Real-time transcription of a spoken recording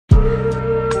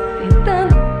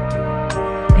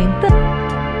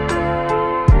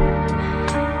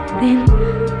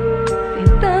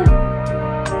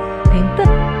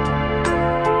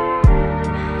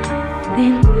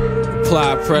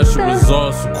Apply pressure,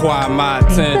 results require my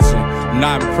attention. I'm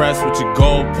not impressed with your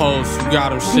goalposts, you got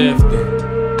them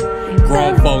shifting.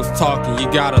 Grown folks talking, you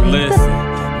gotta listen.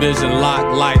 Vision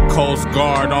locked like Coast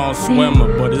Guard on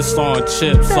swimmer, but it's on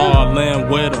chips, all in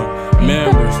with them.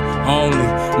 Members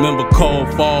only. Remember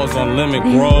cold falls on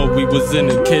Lemon Grove. We was in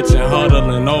the kitchen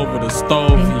huddling over the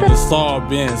stove. It's all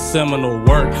been seminal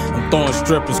work. I'm throwing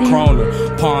strippers,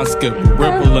 Krona, pond skipper,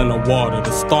 ripple in the water,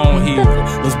 the stone heaver.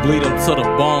 Let's bleed them to the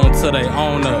bone till they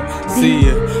own up. See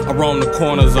ya, I roam the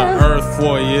corners of earth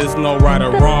for you. It's no right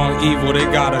or wrong, evil, they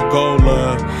gotta go,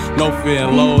 love. No fear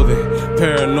and loathing,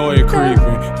 paranoia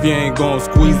creeping. If you ain't gon'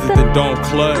 squeeze it, then don't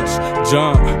clutch,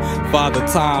 jump. Father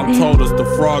Time told us the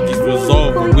froggies was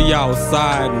over. We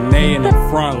outside and they in the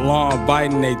front lawn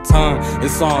biting they tongue.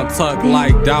 It's on tuck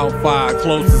like Doubtfire,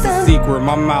 close as a secret.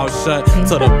 My mouth shut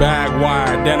to the bag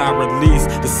wire, then I release.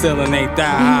 The ceiling ain't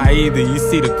that high either. You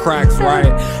see the cracks,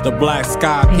 right? The black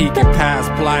sky peeking past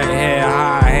plight, head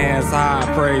high, hands high,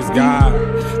 praise God.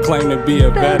 Claim to be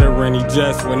a veteran, he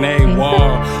just went AWOL.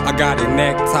 I got a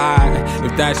necktie.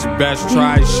 If that's your best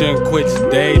try, you shouldn't quit your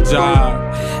day job.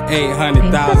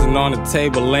 800,000 on the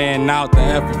table, laying out the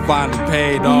effort finally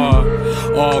paid off.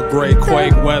 All gray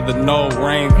quake weather, no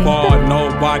rainfall.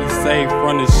 Nobody safe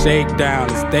from the shakedown.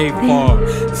 It's they fault,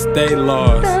 it's they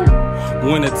lost.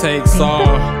 Winner takes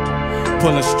all.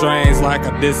 Pulling strings like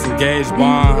I disengage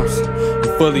bombs.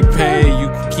 I'm fully paid, you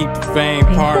can keep the fame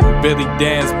part. And Billy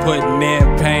Dan's putting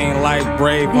in pain like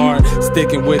Braveheart.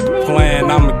 Sticking with the plan,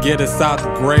 I'ma get us out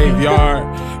the graveyard.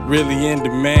 Really in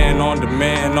demand, on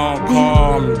demand, on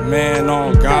call. I'm the man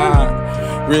on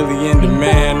God. Really in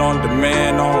demand, on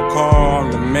demand, on call.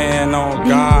 I'm the man on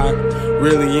God.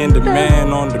 Really in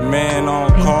demand, on demand, on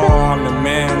call. I'm the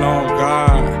man on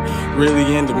God.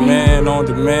 Really in demand, on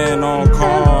demand, on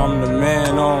call. I'm the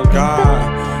man on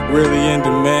God. Really in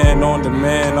demand, on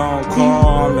demand, on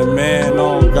call. I'm the man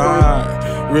on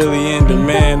God. Really in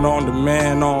demand, on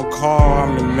demand, on call.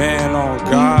 I'm the man on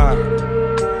God.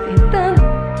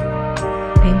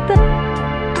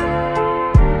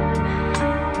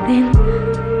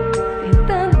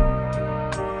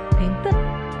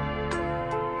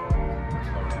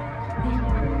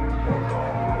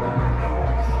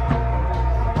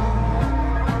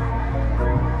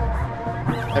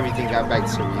 Everything got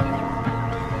bacteria.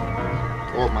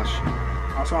 All my shit.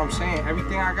 That's what I'm saying.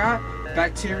 Everything I got,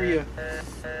 bacteria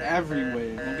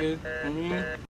everywhere, nigga. I mean.